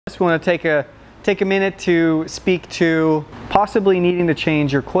Just want to take a minute to speak to possibly needing to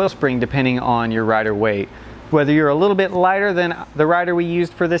change your coil spring depending on your rider weight. Whether you're a little bit lighter than the rider we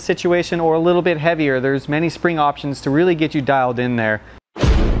used for this situation or a little bit heavier, there's many spring options to really get you dialed in there.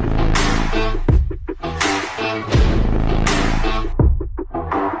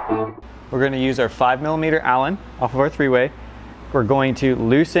 We're going to use our 5mm Allen off of our 3-way. We're going to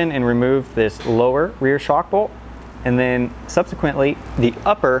loosen and remove this lower rear shock bolt, and then subsequently the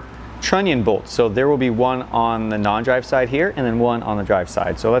upper trunnion bolt. So there will be one on the non-drive side here and then one on the drive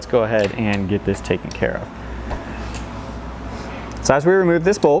side. So let's go ahead and get this taken care of. So as we remove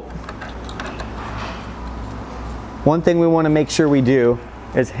this bolt, one thing we want to make sure we do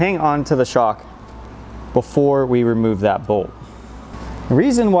is hang on to the shock before we remove that bolt. The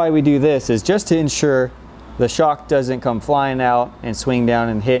reason why we do this is just to ensure the shock doesn't come flying out and swing down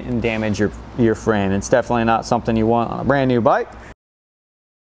and hit and damage your frame. It's definitely not something you want on a brand new bike.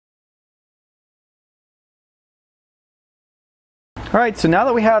 All right, so now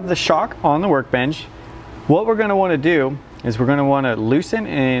that we have the shock on the workbench, what we're going to want to do is we're going to want to loosen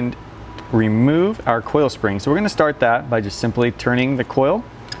and remove our coil spring. So we're going to start that by just simply turning the coil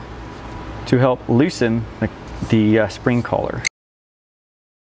to help loosen the spring collar.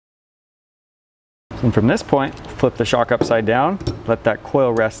 And from this point, flip the shock upside down, let that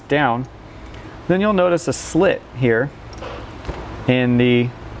coil rest down. Then you'll notice a slit here in the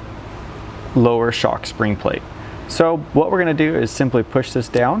lower shock spring plate. So what we're going to do is simply push this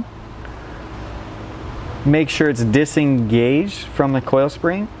down. Make sure it's disengaged from the coil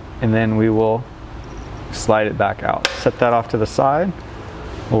spring, and then we will slide it back out. Set that off to the side.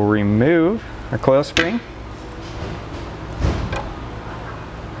 We'll remove our coil spring.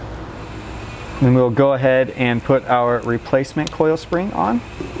 And we'll go ahead and put our replacement coil spring on.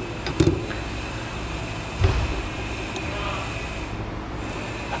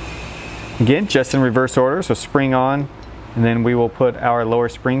 Again, just in reverse order, so spring on, and then we will put our lower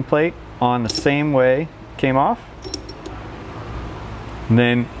spring plate on the same way it came off. And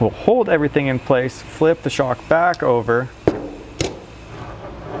then we'll hold everything in place, flip the shock back over,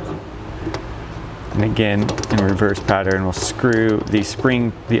 and again, in reverse pattern, we'll screw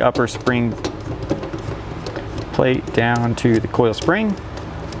the upper spring plate down to the coil spring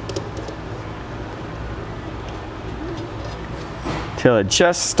till it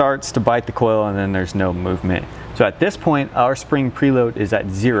just starts to bite the coil, and then there's no movement. So at this point, our spring preload is at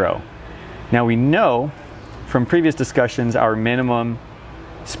 0. Now we know from previous discussions our minimum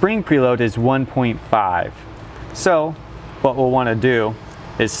spring preload is 1.5. So what we'll want to do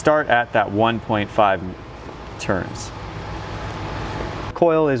is start at that 1.5 turns.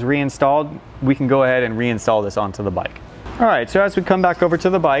 Coil is reinstalled, we can go ahead and reinstall this onto the bike. All right, so as we come back over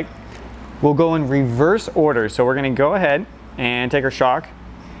to the bike, we'll go in reverse order. So we're going to go ahead and take our shock.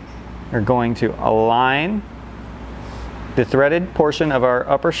 We're going to align the threaded portion of our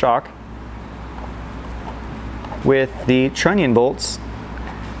upper shock with the trunnion bolts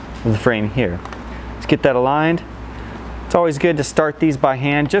of the frame here. Let's get that aligned. It's always good to start these by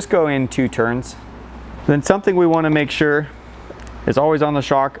hand. Just go in 2 turns. Then something we want to make sure is always on the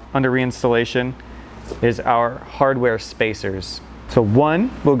shock under reinstallation is our hardware spacers. So one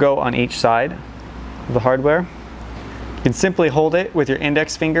will go on each side of the hardware. You can simply hold it with your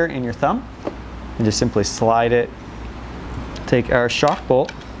index finger and your thumb and just simply slide it. Take our shock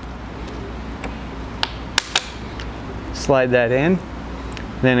bolt, slide that in.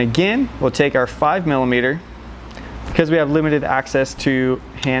 Then again, we'll take our 5mm. Because we have limited access to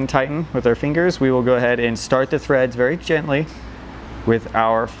hand tighten with our fingers, we will go ahead and start the threads very gently with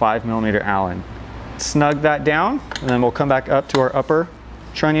our 5mm Allen. Snug that down, and then we'll come back up to our upper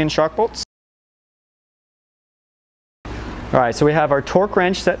trunnion shock bolts. All right, so we have our torque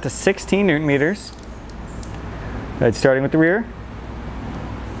wrench set to 16 Newton meters. Right, starting with the rear.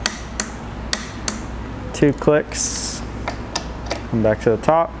 2 clicks, come back to the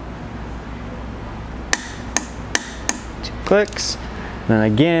top. 2 clicks, then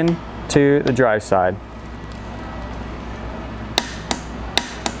again to the drive side.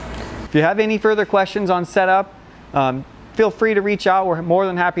 If you have any further questions on setup, feel free to reach out. We're more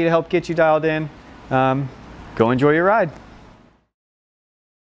than happy to help get you dialed in. Go enjoy your ride.